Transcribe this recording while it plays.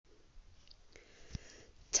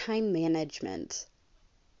time management.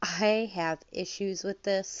 I have issues with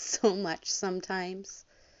this so much sometimes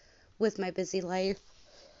with my busy life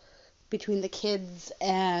between the kids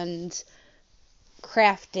and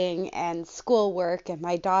crafting and schoolwork and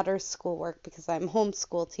my daughter's schoolwork because I'm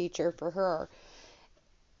homeschool teacher for her.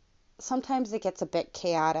 Sometimes it gets a bit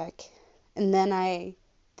chaotic. And then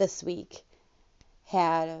this week,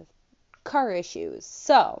 had car issues.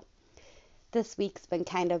 So, this week's been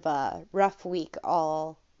kind of a rough week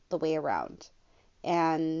all the way around.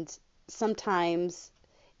 And sometimes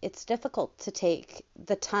it's difficult to take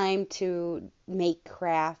the time to make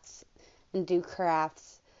crafts and do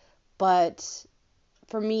crafts. But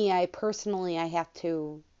for me, I have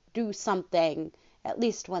to do something at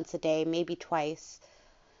least once a day, maybe twice.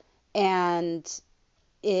 And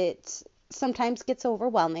it sometimes gets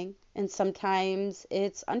overwhelming and sometimes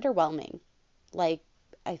it's underwhelming. Like,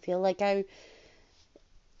 I feel like I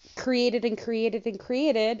created and created and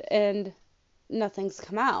created and nothing's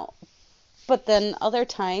come out. But then other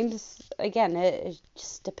times, again, it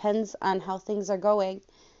just depends on how things are going.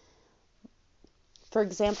 For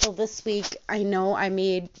example, this week, I know I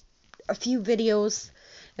made a few videos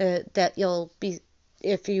that you'll be,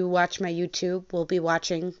 if you watch my YouTube, will be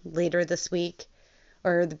watching later this week,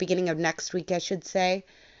 or the beginning of next week, I should say,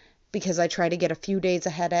 because I try to get a few days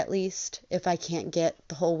ahead at least, if I can't get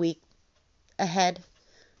the whole week ahead.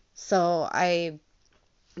 So I've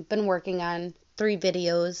been working on 3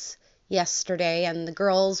 videos yesterday, and the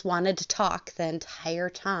girls wanted to talk the entire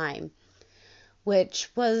time, which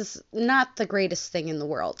was not the greatest thing in the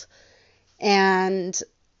world. And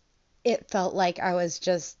it felt like I was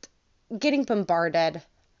just getting bombarded.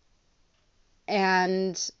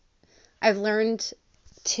 And I've learned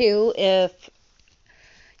too, if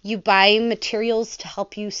you buy materials to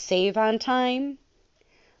help you save on time,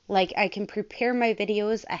 like I can prepare my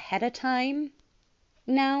videos ahead of time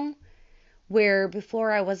now, where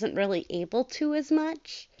before I wasn't really able to as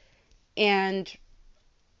much. And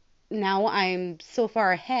now I'm so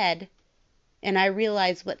far ahead and I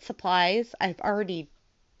realize what supplies I've already,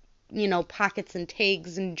 pockets and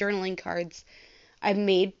tags and journaling cards I've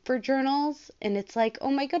made for journals. And it's like,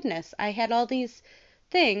 oh my goodness, I had all these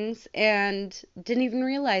things and didn't even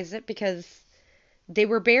realize it because they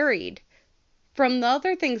were buried from the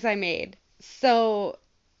other things I made. So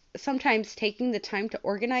sometimes taking the time to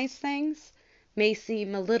organize things may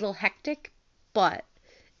seem a little hectic, but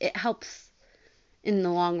it helps in the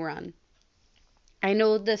long run. I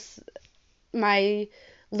know my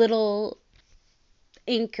little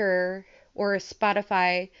Anchor or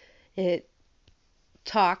Spotify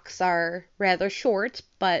talks are rather short,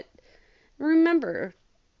 but remember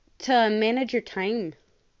to manage your time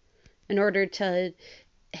in order to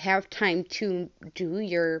have time to do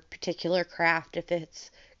your particular craft, if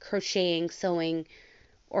it's crocheting, sewing,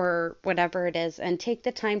 or whatever it is, and take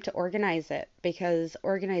the time to organize it, because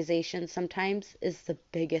organization sometimes is the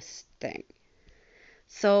biggest thing.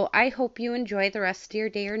 So I hope you enjoy the rest of your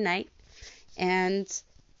day or night, and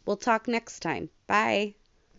we'll talk next time. Bye.